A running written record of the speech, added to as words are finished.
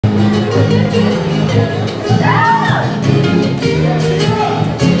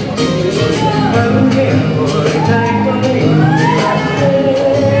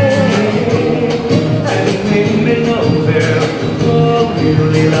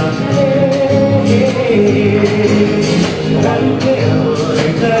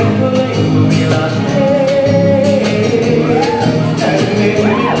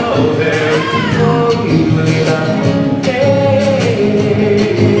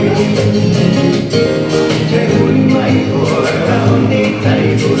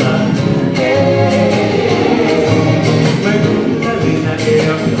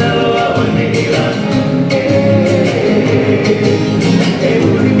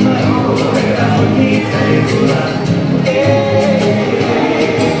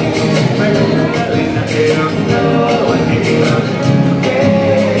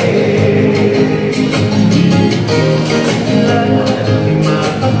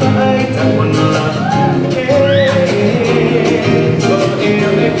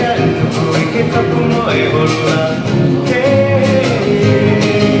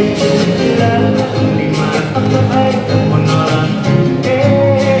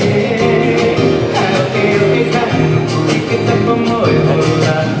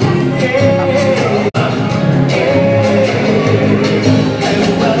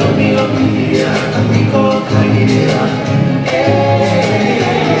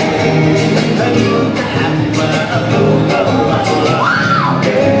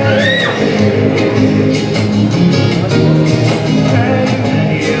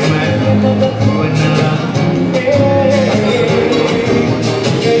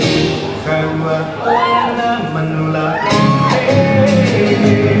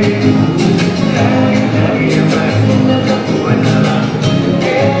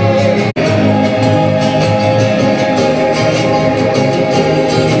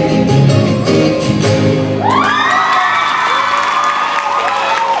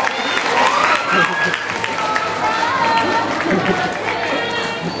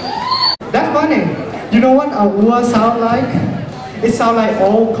That's funny. You know what a UA sound like? It sounds like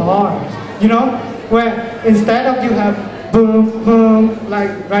old cars. You know, where instead of you have boom, boom,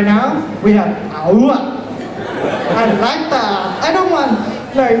 like right now, we have UA. I like that. I don't want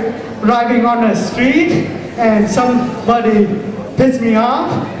like driving on the street and somebody piss me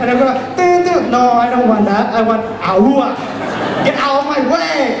off and I'm going, doo, doo. No, I don't want that. I want UA. Get out of my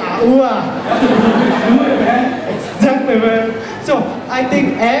way, Exactly, man. So I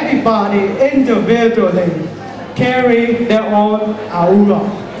think everybody individually carry their own aura.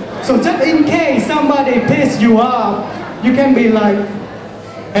 So just in case somebody piss you off, you can be like,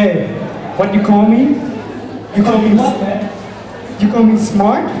 hey, what you call me? You call me what, man? You call me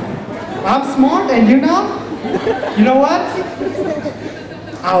smart? I'm smart and you know? You know what?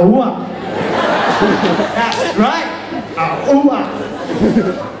 Aura. That's right.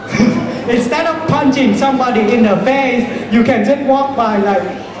 Instead of punching somebody in the face, you can just walk by like,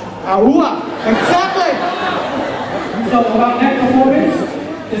 Exactly. So about next performance,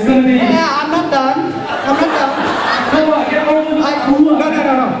 it's going to be... Yeah, I'm not done. Come on, get over the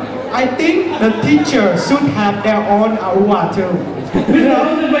No. I think the teacher should have their own aura too. Mr.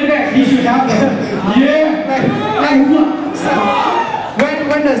 Husband, like that, he should have them. Yeah. So,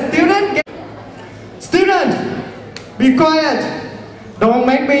 when the student, be quiet. Don't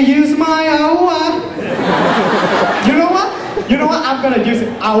make me use my aura. You know what? I'm gonna use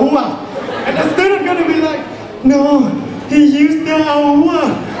aura. And the student gonna be like, no, he used the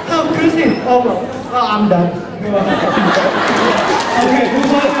aura. How could he? Oh, I'm done. Okay,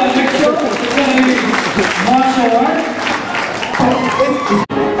 who's on the next show? It's gonna be martial arts.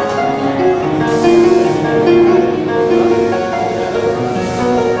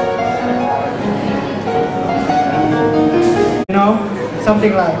 You know?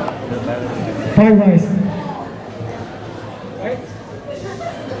 Something like Paradise. Right?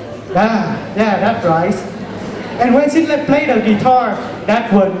 Yeah, that's right. And when Sidley played the guitar,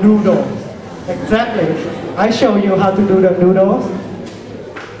 that were noodles. Exactly. I show you how to do the noodles.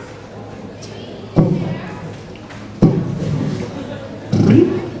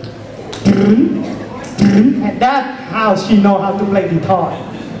 And that's how she know how to play guitar.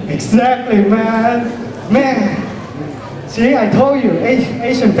 Exactly, man. See, I told you,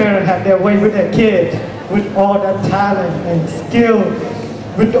 Asian parents have their way with their kids, with all that talent and skill,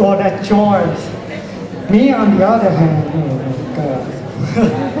 with all that choice. Me, on the other hand, oh my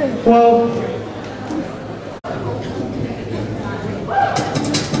God. Well,